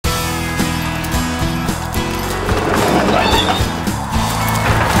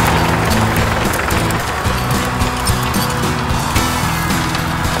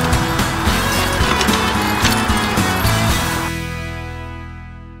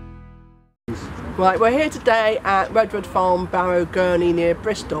Right, we're here today at Redwood Farm, Barrow, Gurney near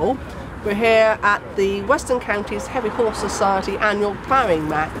Bristol. We're here at the Western Counties Heavy Horse Society annual ploughing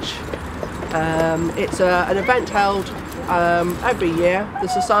match. It's an event held every year. The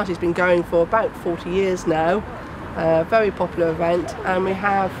society's been going for about 40 years now. Very popular event, and we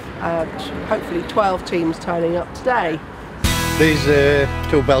have hopefully 12 teams turning up today. These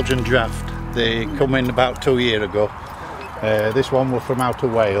two Belgian draft, they come in about 2 years ago. This one was from out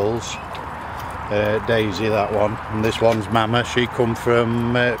of Wales, Daisy, that one, and this one's Mama. She come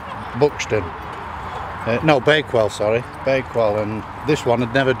from Buxton, no, Bakewell, sorry, Bakewell, and this one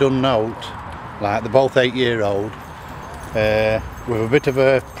had never done note. Like, they're both 8-year-old. With a bit of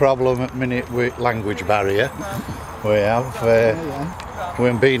a problem at the minute with language barrier. We have, with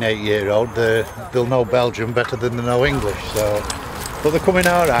them being 8-year-old, they'll know Belgian better than they know English. So, but they're coming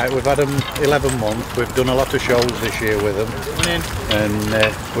all right. We've had them 11 months. We've done a lot of shows this year with them, and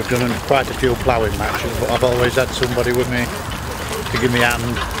we've done quite a few ploughing matches. But I've always had somebody with me to give me a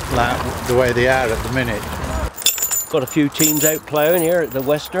hand, like the way they are at the minute. Got a few teams out ploughing here at the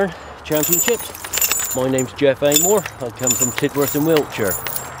Western Championships. My name's Jeff Amor. I come from Tidworth in Wiltshire,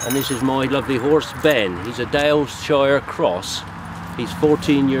 and this is my lovely horse Ben. He's a Daleshire cross. He's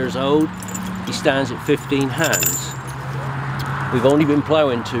 14 years old. He stands at 15 hands. We've only been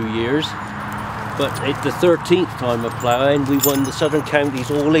ploughing 2 years, but it's the 13th time of ploughing. We won the Southern Counties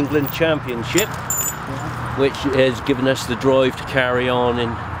All England Championship, which has given us the drive to carry on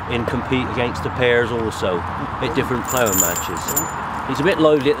and compete against the pairs also at different ploughing matches. He's a bit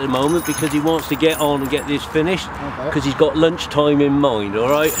lively at the moment because he wants to get on and get this finished, because he's got lunchtime in mind,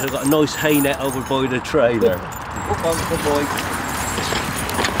 alright? I've got a nice hay net over by the trailer. Good boy.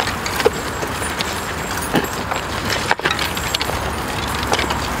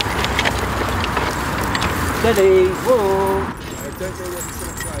 Steady, whoa!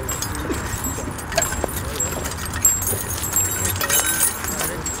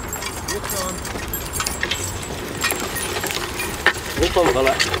 Walk on,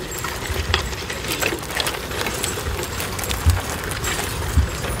 fella.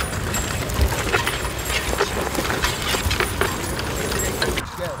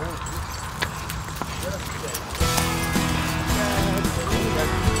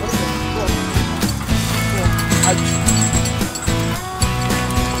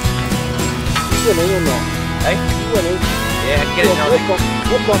 Winning or not? Hey? Winning? Yeah, get it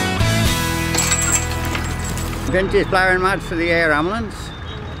on. Vintage ploughing match for the air ambulance,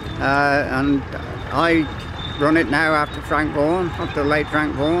 and I run it now after Frank Vaughan, after the late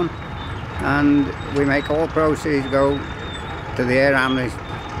Frank Vaughan, and we make all proceeds go to the air ambulance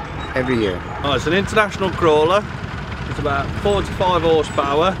every year. Oh, it's an international crawler. It's about 45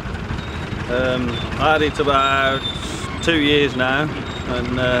 horsepower. I had it about 2 years now,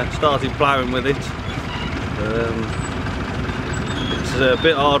 and started ploughing with it. It's a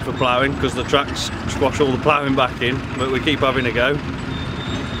bit hard for ploughing because the tracks squash all the ploughing back in, but we keep having a go.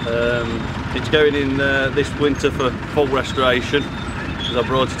 It's going in this winter for full restoration, because I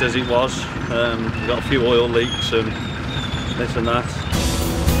brought it as it was. We've got a few oil leaks and this and that.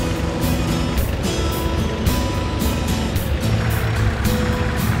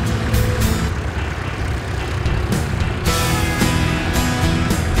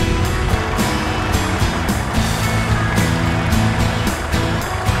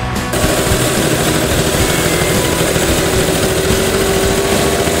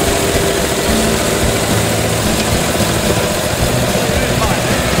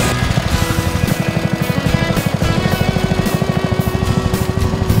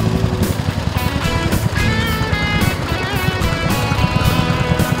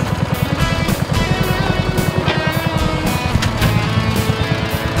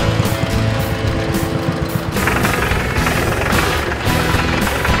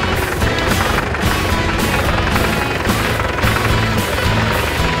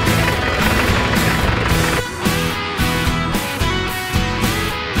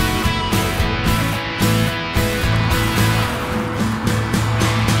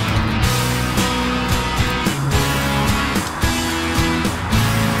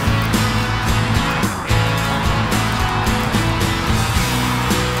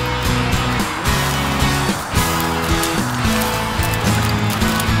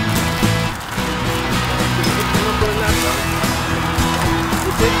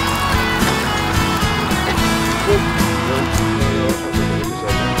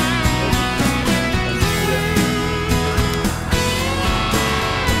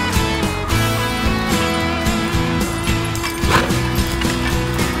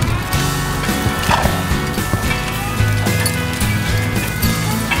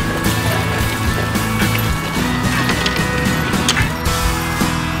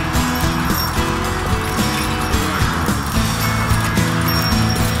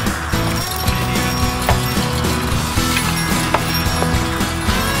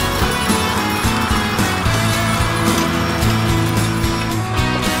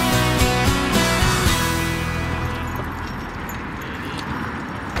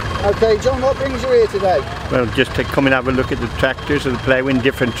 Okay, John, what brings you here today? Well, just to come and have a look at the tractors and the ploughing,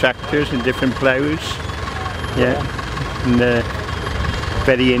 different tractors and different ploughs. Yeah, and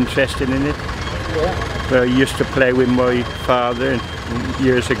very interested in it. Yeah. Well, I used to plough with my father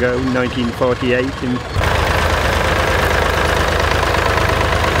years ago, 1948. And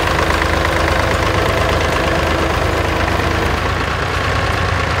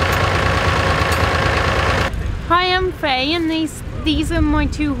Hi, I'm Faye, and these are my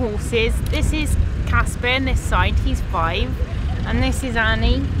two horses. This is Casper on this side, he's 5, and this is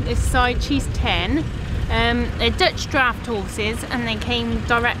Annie, this side, she's 10. They're Dutch draft horses, and they came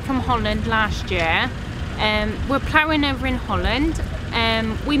direct from Holland last year. We're ploughing over in Holland.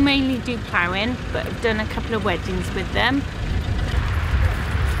 We mainly do ploughing, but I've done a couple of weddings with them.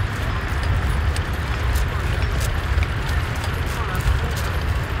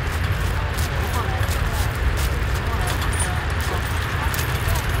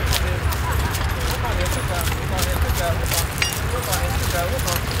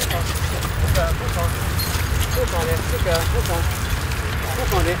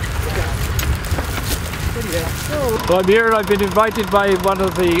 Well, I'm here. I've been invited by one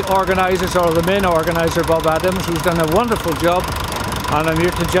of the organisers, or the main organiser, Bob Adams, who's done a wonderful job, and I'm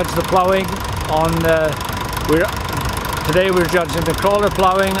here to judge the ploughing on today we're judging the crawler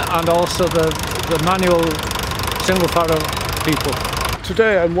ploughing and also the manual single furrow people.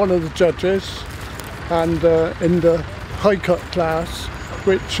 Today I'm one of the judges, and in the high cut class,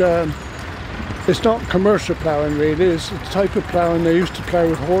 which it's not commercial ploughing really, it's the type of ploughing they used to plough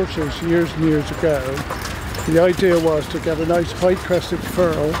with horses years and years ago. The idea was to get a nice high crested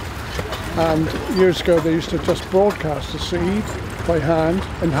furrow, and years ago they used to just broadcast the seed by hand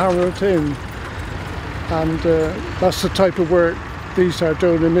and harrow it in, and that's the type of work these are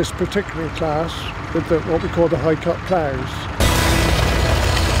doing in this particular class with what we call the high cut ploughs.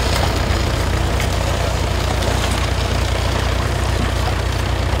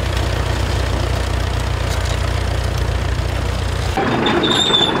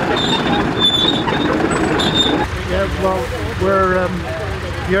 Well, we're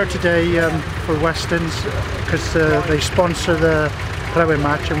here today for Westons because they sponsor the ploughing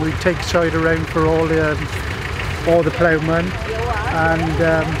match, and we take side around for all the ploughmen.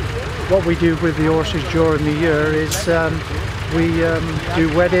 And what we do with the horses during the year is we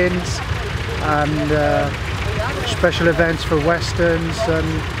do weddings and special events for Westons,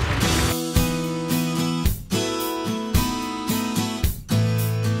 and